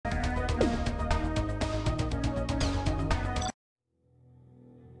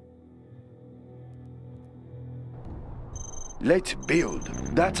Let's build.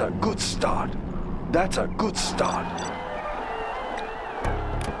 That's a good start. That's a good start.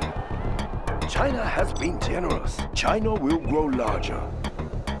 China has been generous. China will grow larger.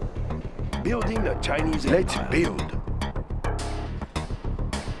 Building a Chinese empire. Let's build.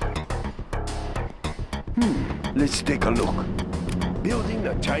 Let's take a look. Building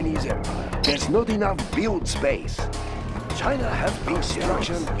a Chinese empire. There's not enough build space. China has been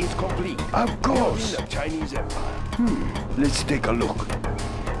construction is complete. Of course. Building a Chinese empire. Let's take a look.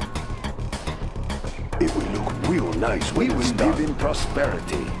 It will look real nice. We will live in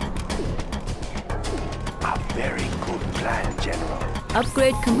prosperity. A very good plan, General.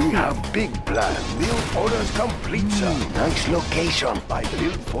 Upgrade complete. We have big plans. Build orders complete, sir. Nice location. I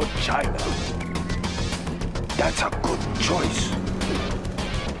built for China. That's a good choice.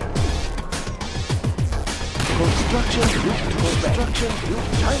 Construction built.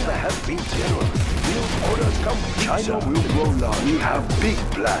 China has been generous. Build orders complete. China will grow large. We have big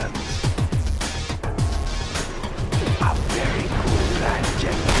plans. A very good plan,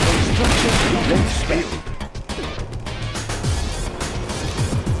 General. Construction built. Let's build.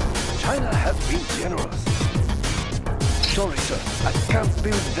 China has been generous. Sorry, sir. I can't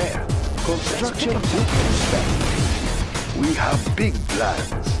build there. Construction built. We have big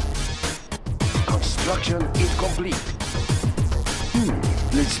plans. Construction is complete.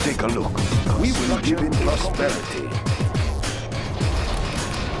 Let's take a look. We will live in prosperity.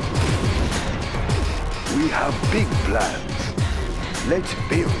 We have big plans. Let's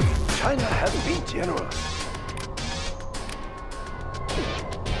build. China has been generous.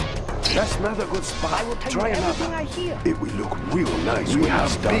 That's not a good spot. I will tell Try you everything another. I hear. It will look real nice. We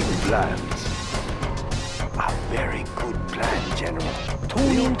have big plans. A very good plan, General.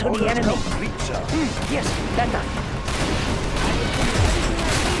 Tune into the enemy. Complete, sir. Yes, that done.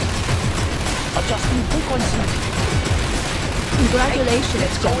 Adjusting frequency.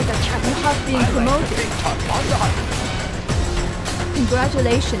 Congratulations, Go with the General. channel. You have been promoted. On the hunt.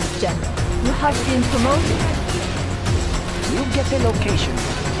 Congratulations, General. You have been promoted. You get the location.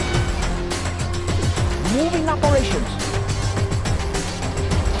 Moving operations.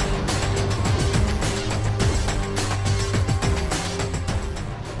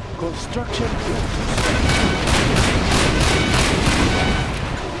 Construction built.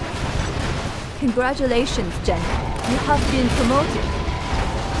 Congratulations, General. You have been promoted.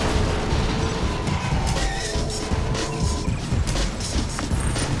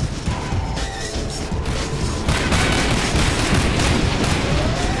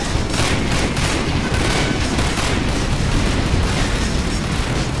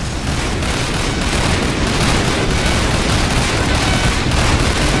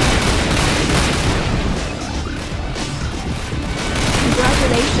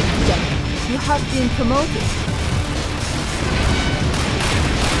 Congratulations, General. You have been promoted.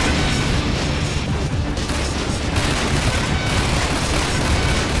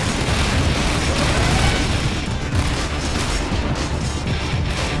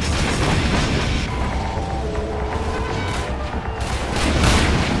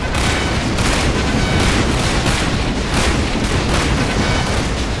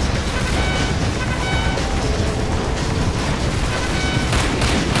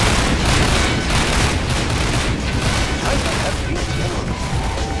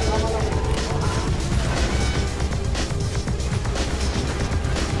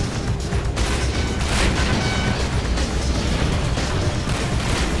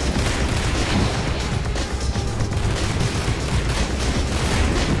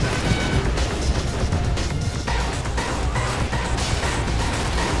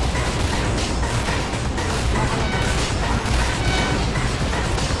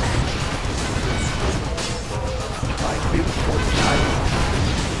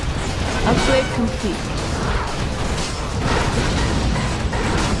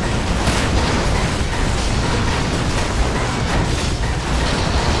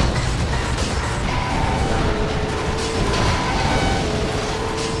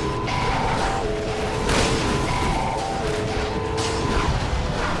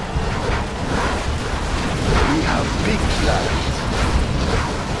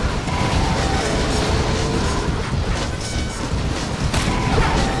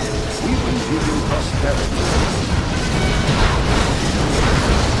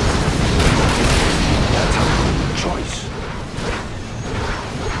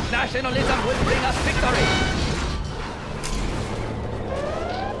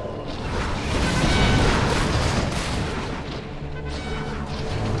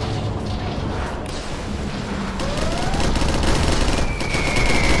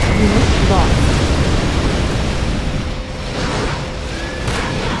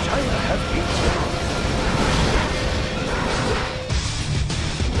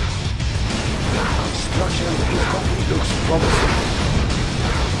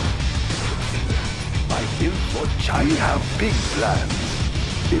 We have big plans.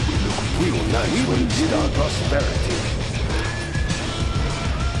 It will look real nice when we start prosperity.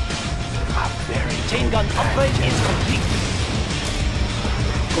 A very Chain gun upgrade is complete.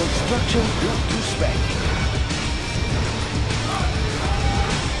 construction built to spec.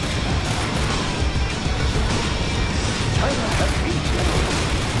 China has been generous.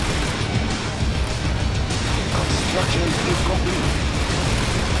 Construction is complete.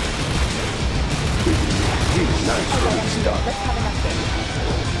 It will look real nice when we start. Let's have an update.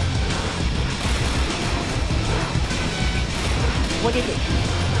 What is it?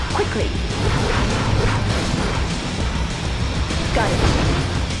 Quickly. Got it.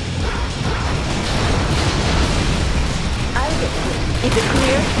 I'll get it. Is it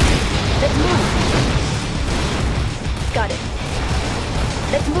clear? Let's move. Got it.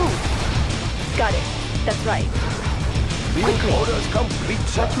 Let's move. Got it. That's right. Build Quickly. orders complete,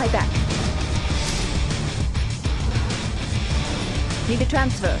 sir. Watch my back. Need a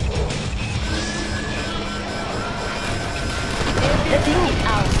transfer. Let's move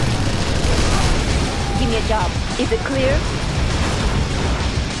out. Give me a job. Is it clear?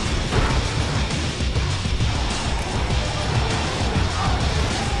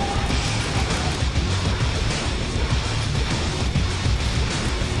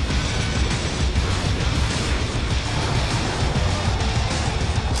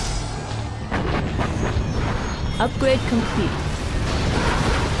 Upgrade complete.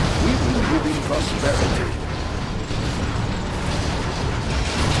 We will live in prosperity.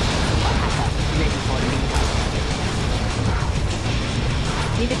 Ready for lead.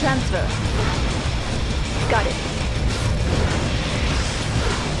 Need a transfer. Got it.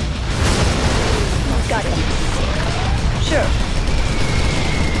 Got it. Sure.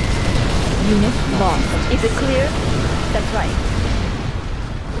 Unit lost. Is it clear? That's right.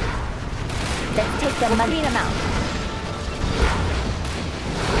 Let's take them money them out.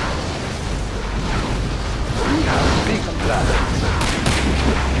 We have big plans.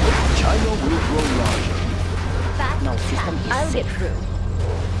 China will grow larger. No system is I'll safe. get through.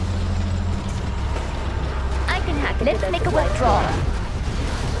 I can hack it. Let's make a withdrawal.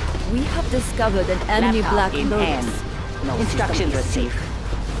 We have discovered an enemy Laptop black in lotus. hand. No Instructions system is received. safe.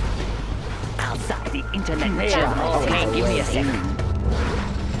 Outside the internet. Yeah. Okay, give me a second.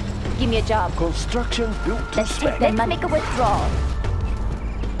 Give me a job. Construction built to Let's spec. take them. Let's make a withdrawal.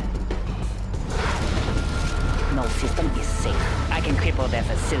 No system is safe. I can cripple their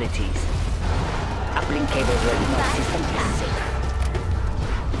facilities. Uplink cable ready. No system is safe.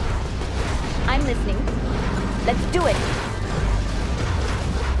 I'm listening. Let's do it.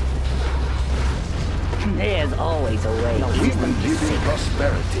 There's always a way. We will System is live in safe.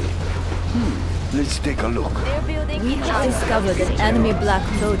 prosperity. Let's take a look. They're building. We have discovered an enemy black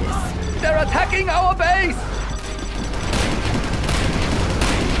lotus. They're attacking our base!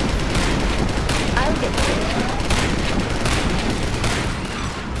 I'll get through.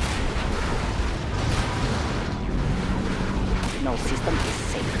 No system is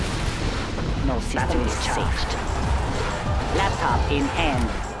safe. No system is charged. Laptop in hand.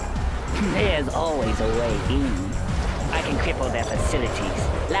 There's always a way in. I can cripple their facilities.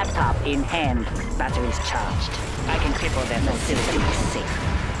 Laptop in hand. Batteries charged. I can cripple their facilities. Safe.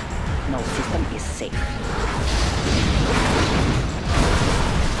 No system is safe.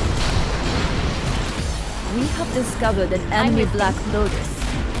 We have discovered an enemy black lotus.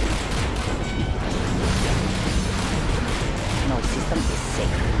 No system is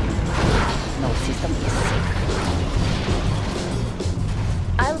safe. No system is safe.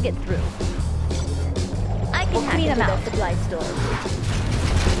 I'll get through. I can hack into that supply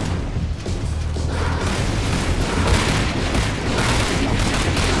store.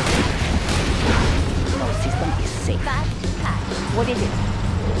 No system is safe. Fast patch. What is it?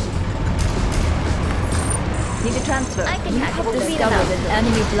 Need a transfer. I can hack into discovered an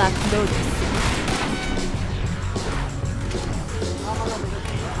enemy black lotus.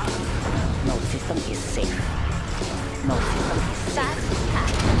 No system is safe. No system is safe. Fast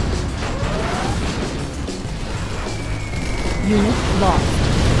patch. Unit lost.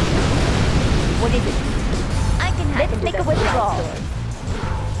 What is it? I can hack into make a withdrawal.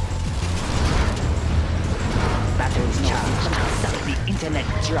 Batteries charged. Suck the internet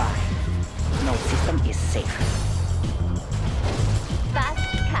dry. No system is safe. Fast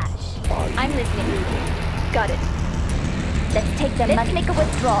cash. I'm listening. Got it. Let's take them. Let's make a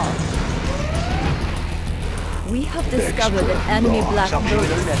withdrawal. We have discovered an enemy black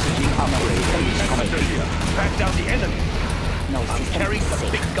lotus. Messaging operator. Back down the enemy. No system Carrying is the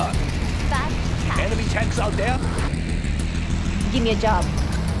safe. big gun. Fast cash. Enemy tanks out there? Give me a job.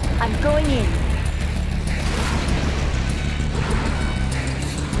 I'm going in.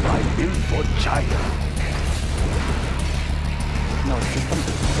 I built for China. No system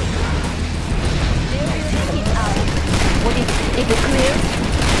is safe. Get out. What is it clear?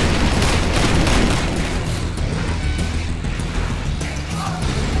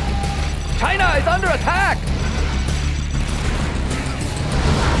 China is under attack!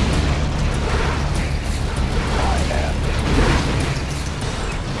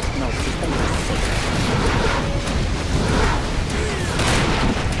 No system is safe.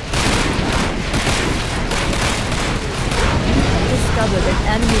 Discovered an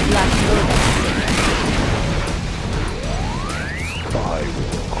enemy black lotus. I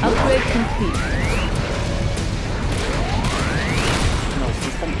will Upgrade complete. No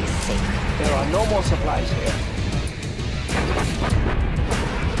system is safe. There are no more supplies here.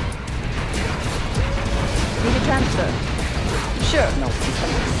 Need a transfer. Sure. No system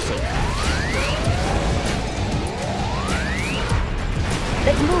is safe.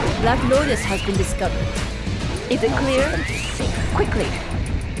 Let's move. Black Lotus has been discovered. Is it clear? No system is safe. Quickly.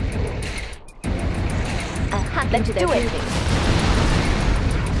 Let's do it.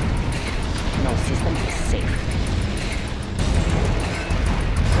 No system is safe.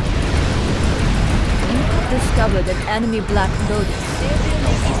 Discovered an enemy black lotus.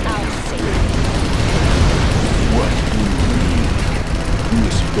 No system is safe. What do you need?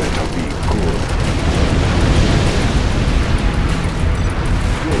 This better be good.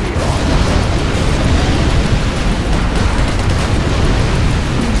 They are.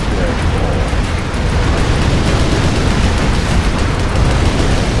 Is that all?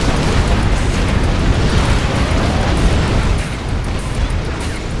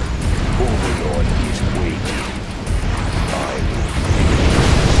 Overlord is waiting. I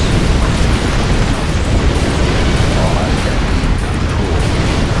will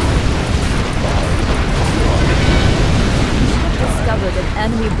Discovered an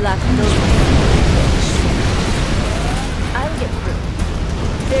enemy black lotus. I'll get through.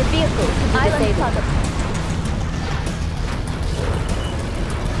 Their vehicles can be disabled.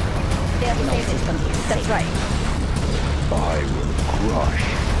 No system is safe. That's right. I will crush.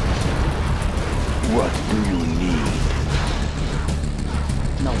 What do you need?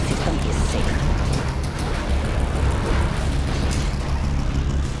 No system is safe.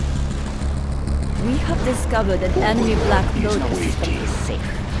 We have discovered an enemy black No lotus. system is safe.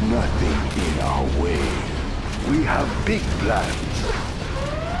 Nothing in our way. We have big plans.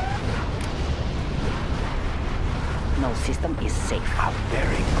 No system is safe. A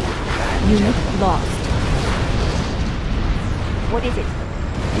very good plan. Unit lost. What is it?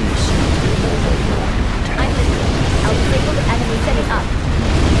 This is the Overlord. I'm listening. I'll disable the enemy setting up.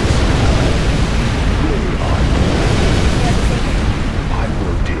 I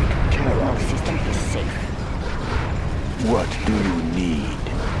will take care No of it. system is safe. What do you need?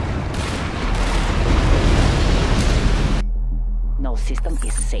 No system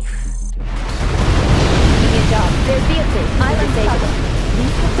is safe. Give me a job. Their vehicles. Island disabled. We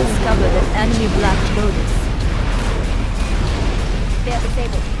have discovered an enemy black lotus. They are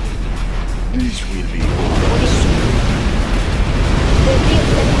disabled. This will be What is it? Their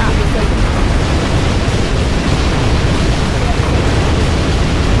vehicles setting up disabled.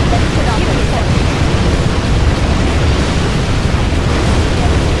 Let's put on the report.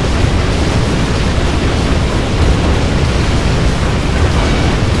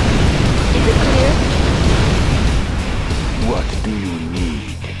 Is it clear? What do you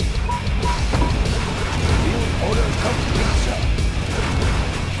need? Order complete, sir.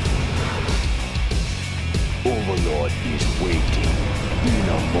 Overlord is waiting. In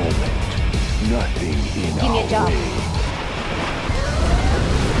a moment. Nothing in Give me a our job. way.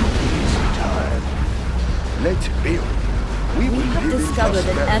 It's time. Let's build. We will have live in discovered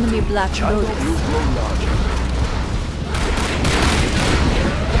an prosperity. enemy black China lotus. will grow larger.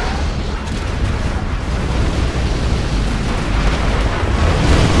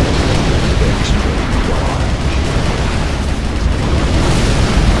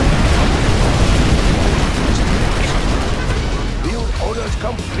 Build orders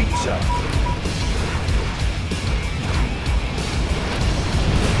complete, sir.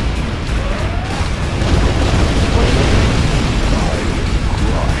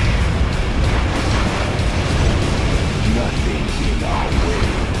 Nothing in our way.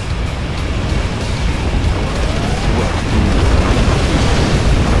 What do you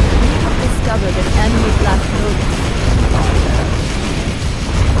Discovered an enemy black lotus.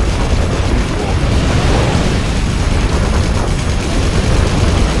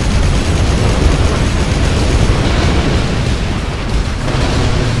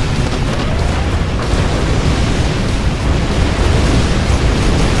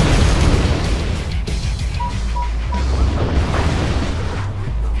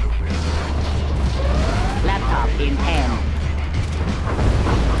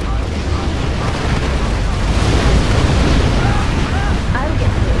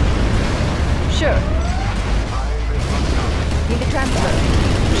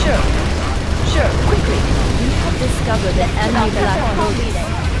 discovered an enemy black lotus.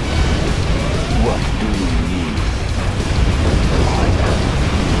 What do you need?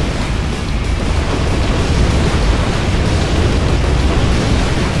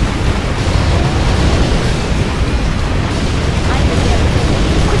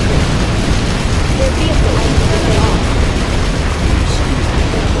 Their vehicle is invading.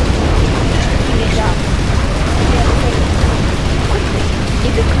 Give me a job. We have a ticket. Quickly.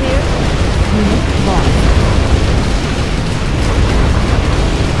 Is it clear? Unit lost.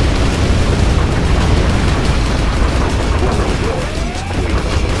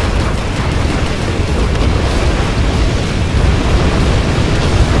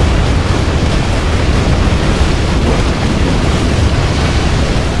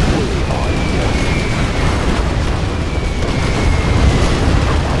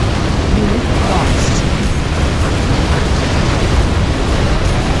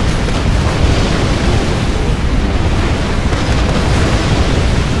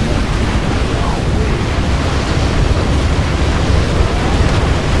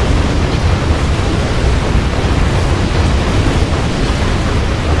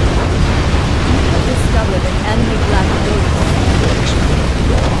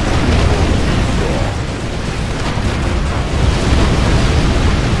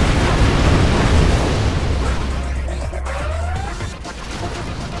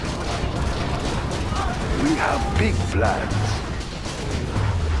 Big plans.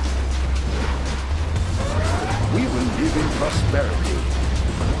 We will live in prosperity.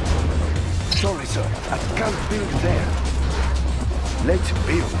 Sorry, sir, I can't build there. Let's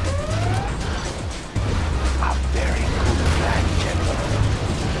build. A very good plan, General.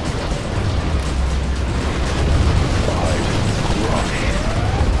 I'm crushed.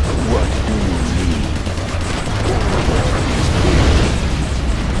 What do you need?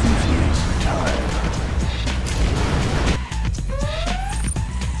 It is time.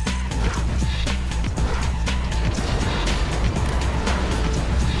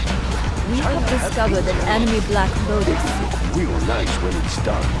 We have discovered an enemy black lotus. Real nice when it's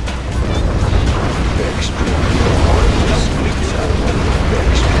done. Extra large.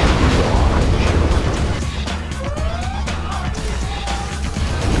 Extra large.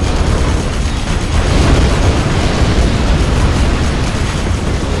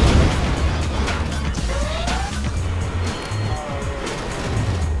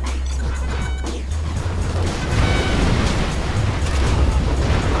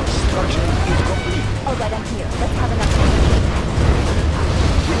 Alright, I'm here. Let's have an update.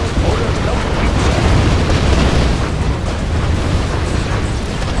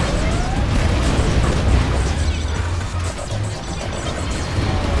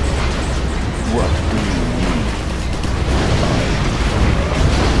 What do you need?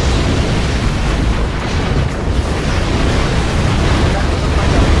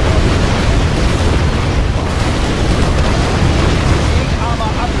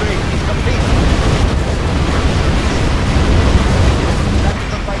 Armor upgrade is complete.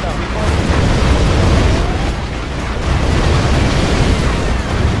 Tactical fighter reporting.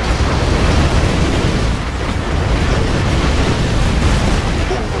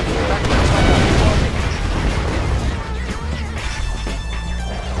 Tactical fighter reporting.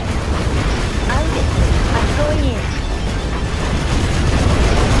 I'm going in.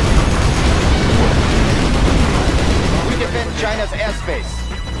 We defend China's airspace.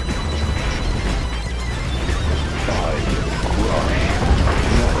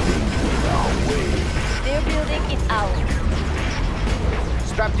 Nothing in our way. Their building is ours.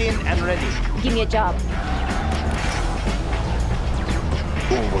 Strapped in and ready. Give me a job.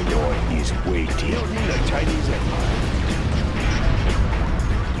 Overlord is waiting. Building the Chinese Empire.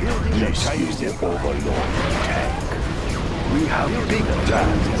 Building the Chinese Overlord tank. We have big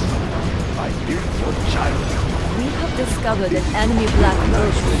plans. I built for China. We have discovered an enemy black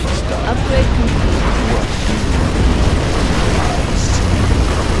lotus. Upgrade complete.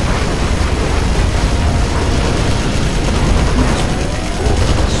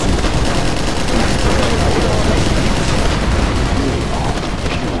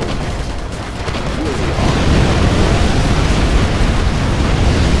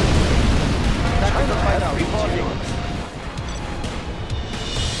 Tactical fighter reporting.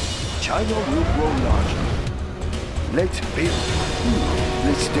 China will grow larger. Let's build.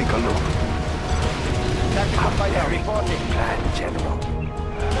 Let's take a look. Tactical fighter reporting. Plan, General.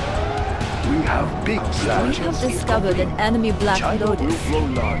 We have big We plans. have discovered an enemy black China will lotus. grow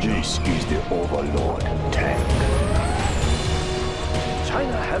larger. This is the Overlord tank.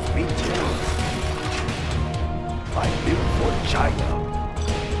 China has been generous. I built for China.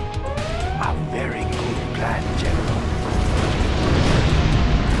 A very good plan, General.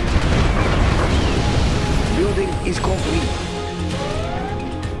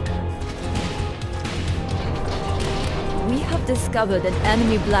 discovered an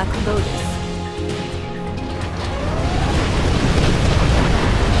enemy Black Lotus.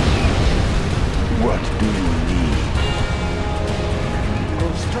 What do you need?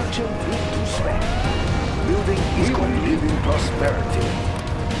 Construction built to spec. Building is complete in prosperity.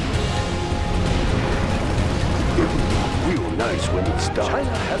 It will be real nice when it's done.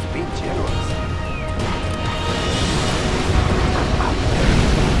 China has been generous.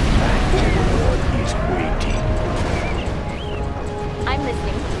 Overlord is waiting. I'm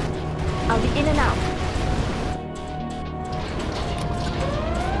listening. I'll be in and out.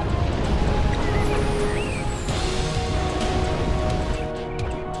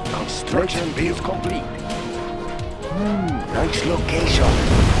 Construction is complete. Nice location.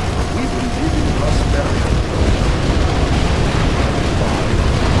 We will live in prosperity.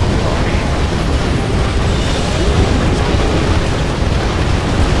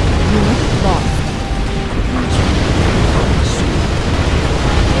 Unit lost.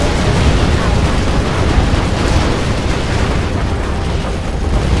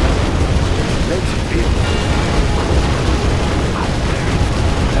 Let's build.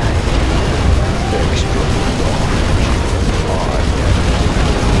 Extra large.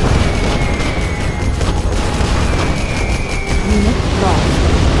 Unit lost.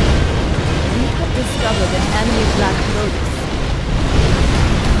 We have discovered an enemy Black Lotus.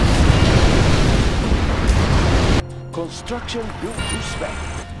 Construction built to spec.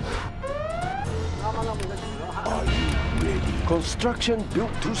 Are you ready? Construction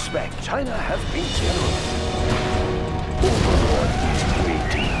built to spec. China has been generous. Overlord is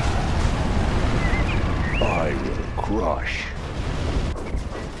waiting. I will crush.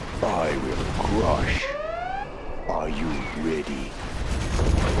 I will crush. Are you ready?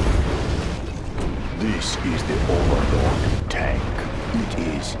 This is the Overlord tank. It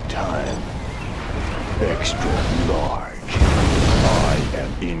is time. Extra large. I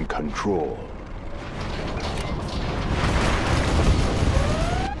am in control.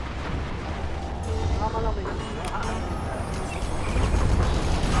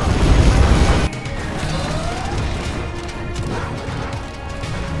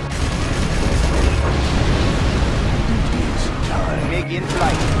 MiG in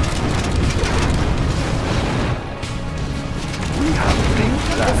flight. We have been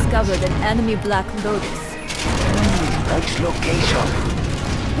planned. Discovered an enemy Black Lotus. Nice location.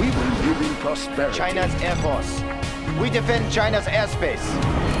 We will live in prosperity. China's Air Force. We defend China's airspace.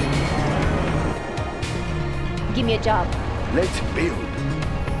 Give me a job. Let's build.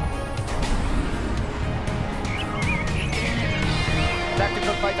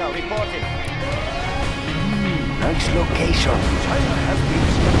 Tactical fighter reporting. Nice location. China has been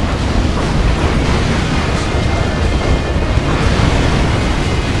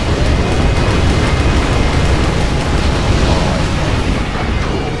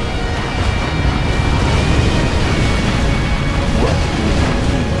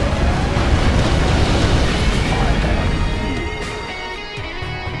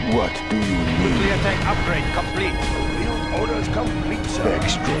What do you need? Nuclear tank upgrade complete. Build orders complete, sir.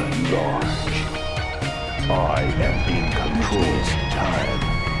 Extra large. I am in control. It's time.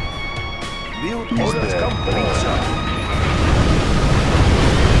 Build orders complete, sir.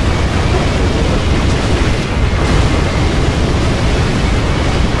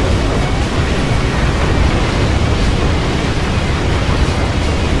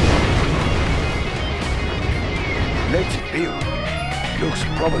 Let's build. Looks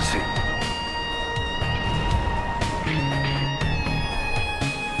promising.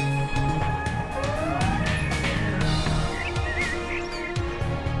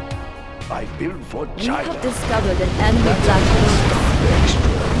 I build for We China. have discovered an enemy Black Lotus.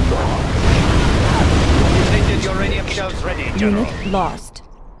 Extra large. Depleted uranium shells ready, General. Unit lost.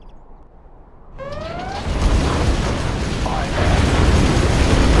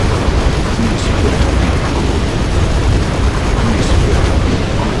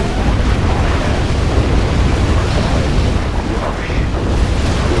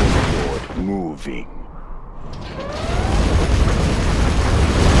 Moving.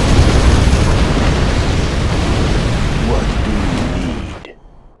 What do you need?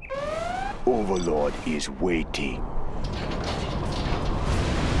 Overlord is waiting.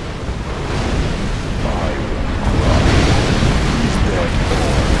 I will crush. Is that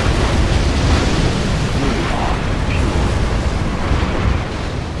all? We are pure.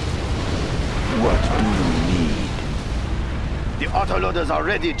 What do you need? The autoloaders are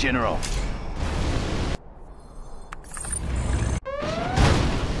ready, General.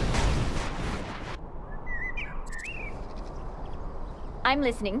 I'm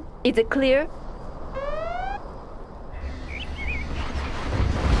listening. Is it clear?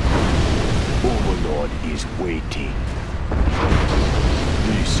 is waiting.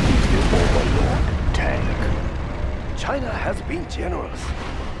 This is the Overlord tank. China has been generous.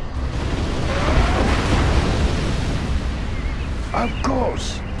 Of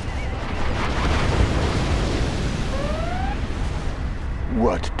course.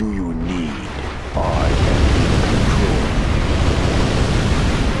 What do you need? I am in control.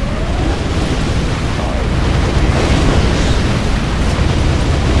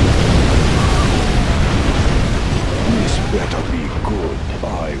 This better be good. I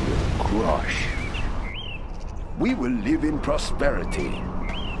will crush. We will live in prosperity.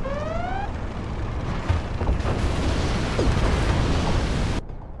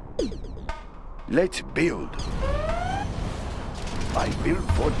 Let's build. I build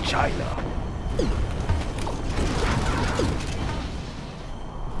for China.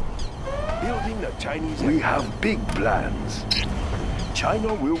 Building a Chinese... We have big plans.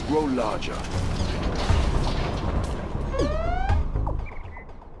 China will grow larger.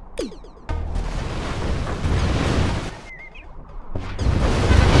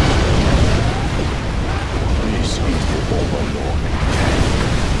 This is the Overlord.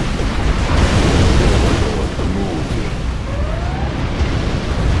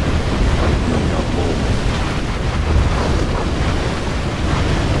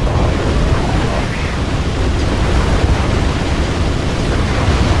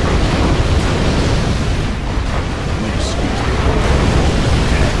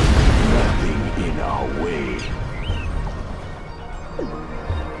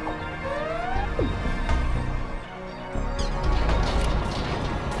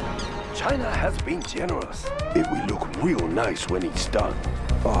 China has been generous. It will look real nice when it's done.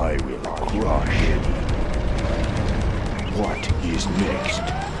 I will crush it. What is next?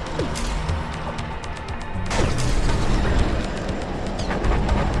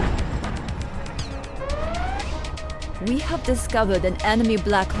 We have discovered an enemy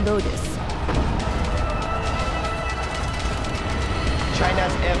Black Lotus.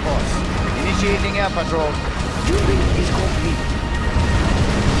 China's Air Force. Initiating air patrol. Building is complete.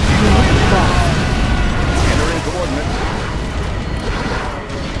 Entering coordinates.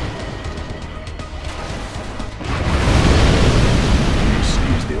 This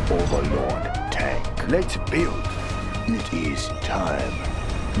is the Overlord tank. Let's build. It is time.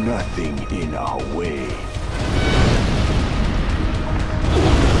 Nothing in our way.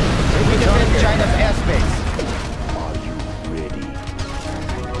 We defend China's airspace. Are you ready?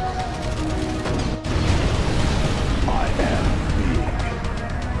 I am big.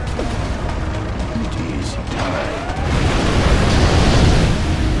 It is time.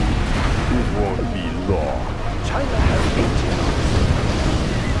 It won't be long. China has been generous.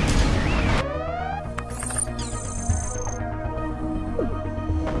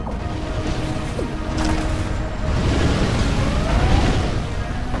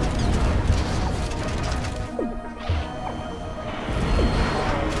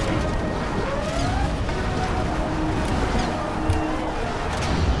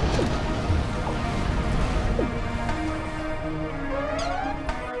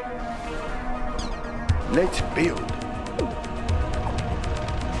 Let's build.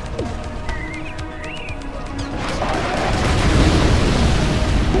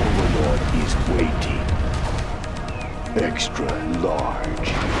 Overlord is waiting. Extra large.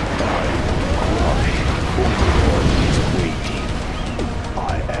 I will crush. Overlord is waiting. I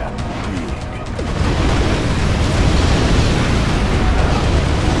am big.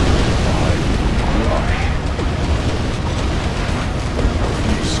 I will crush.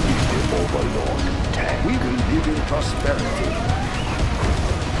 This is the Overlord. We will live in prosperity.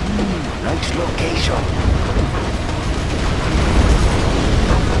 Nice location.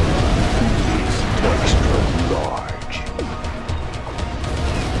 It is extra large.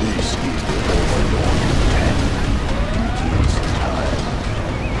 This is the Overlord tank. It is time.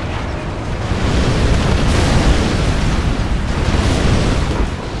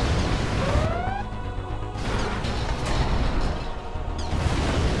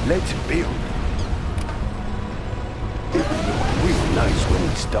 Let's build. It will look real nice when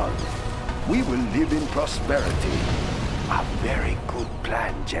it's done. We will live in prosperity. A very good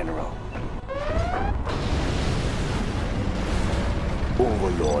plan, General.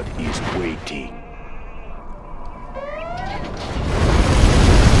 Overlord is waiting.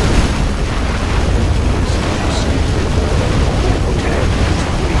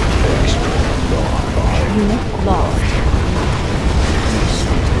 Unit lost.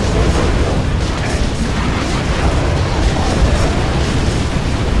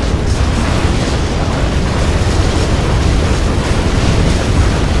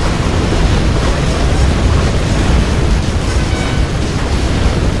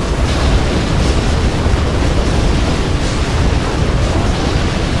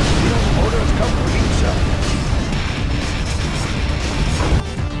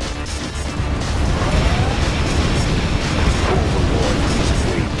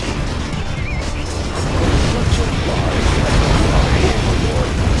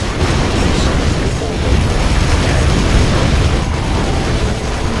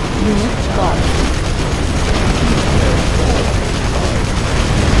 Unit lost.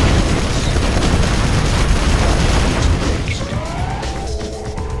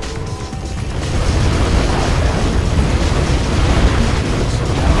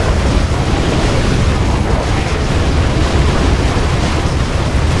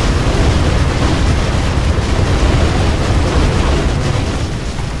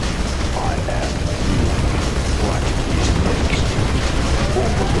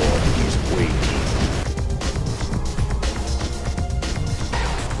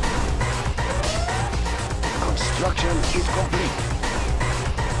 Construction is complete.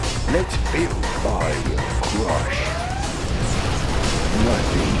 Let's build. I will crush.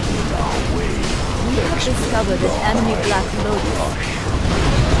 Nothing in our way. We have discovered an enemy Black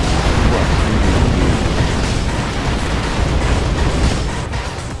Lotus.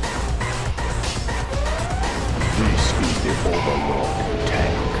 This is the Overlord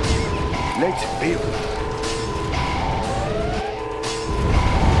tank. Let's build.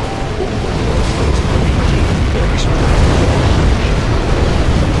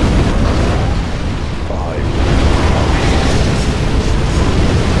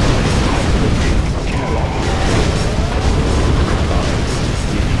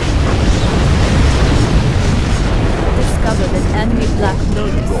 Discovered an enemy Black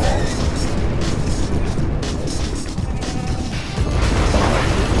Lotus.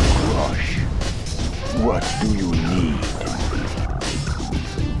 Crush. What do you need?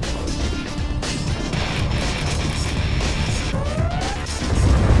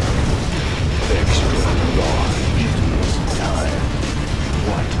 Extra large. It is time.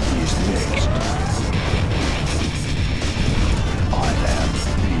 What is next? I am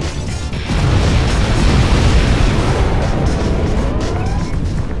big.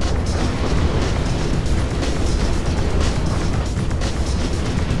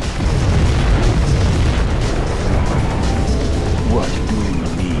 What do you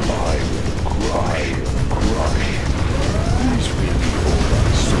need? I will crush. This will be over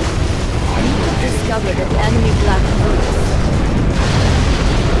soon. I will Discovered an enemy Black Lotus.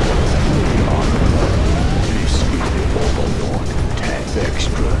 This is the Overlord tank.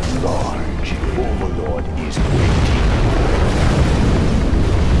 Extra large. Overlord is waiting.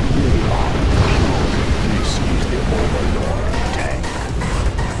 They are pure. This is the Overlord tank.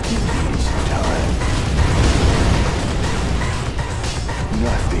 It is time.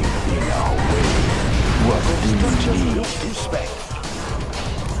 Nothing in our way. What do Construction you need? up to spec.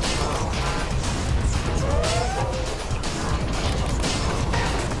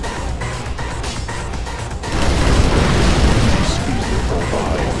 This is the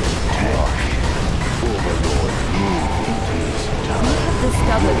Overlord tank. Overlord, move. It is We time. have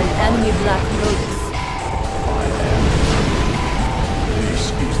discovered an enemy Black Lotus. I am. This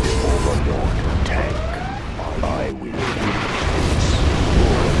is the Overlord tank. I will finish this.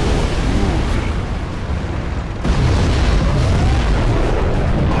 Overlord moving.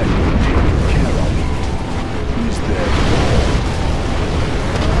 I will take care of it. Is there more?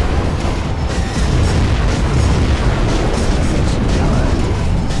 It's time.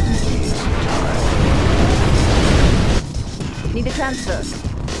 It is time. Need a transfer.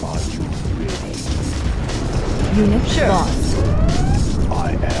 Are you ready? Unit lost.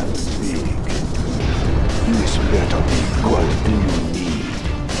 I am big. This better be. What do you need?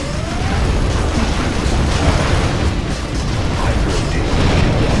 I will take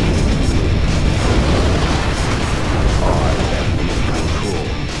care of it. I am in control.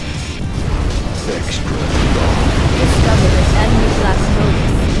 Extra large. Discovered an enemy Black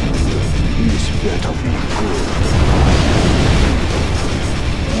Lotus. This better be good.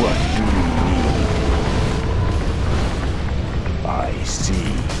 What do you need? I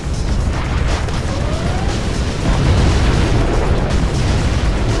see.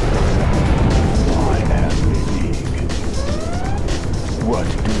 I am big. What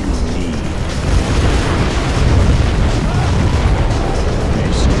do you need?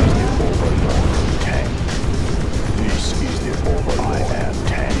 This is the Overlord tank. This is the Overlord. I am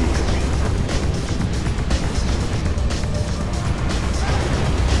tank.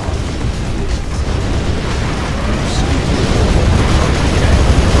 This is the Overlord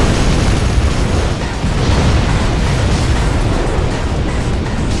tank.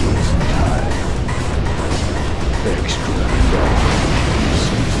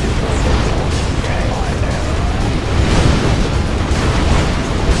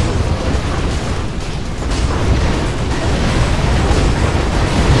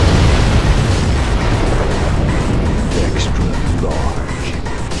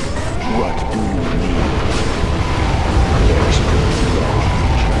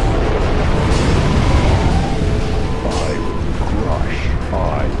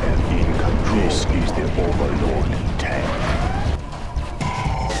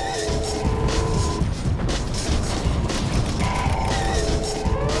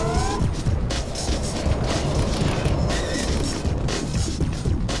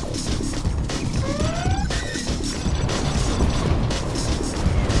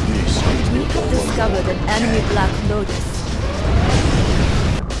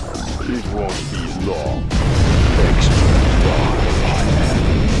 won't be long. Extra far I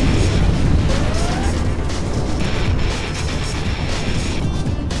am.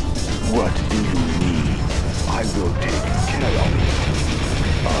 What do you need? I will take care of it.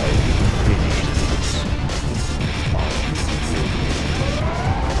 I will finish this.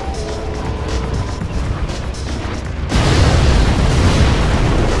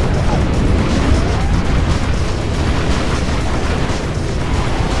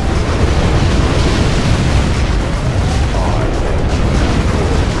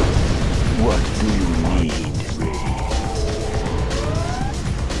 What do you need, Ray?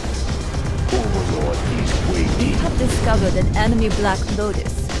 Overlord is We waiting. have discovered an enemy Black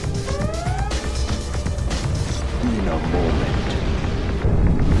Lotus. In a moment.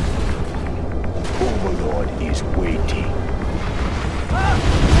 Overlord is waiting.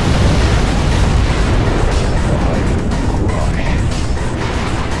 I will crush.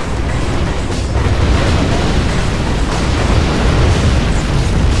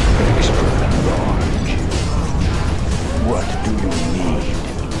 Extra large. What do you need?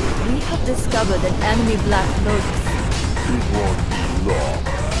 We have discovered an enemy Black Lotus. It won't be long.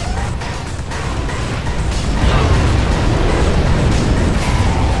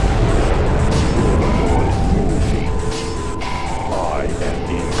 Overlord moving. I am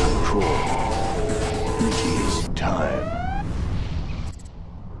in control. It is time.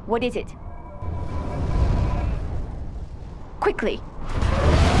 What is it? Quickly!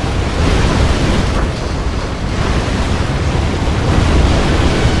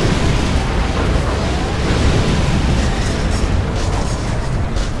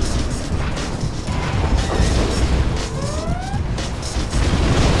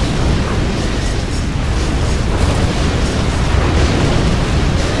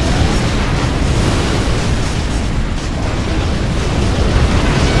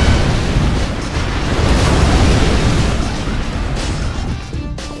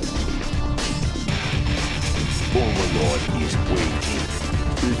 Overlord is waiting.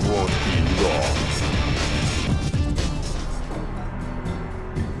 It won't be long.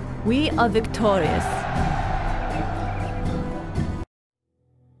 We are victorious.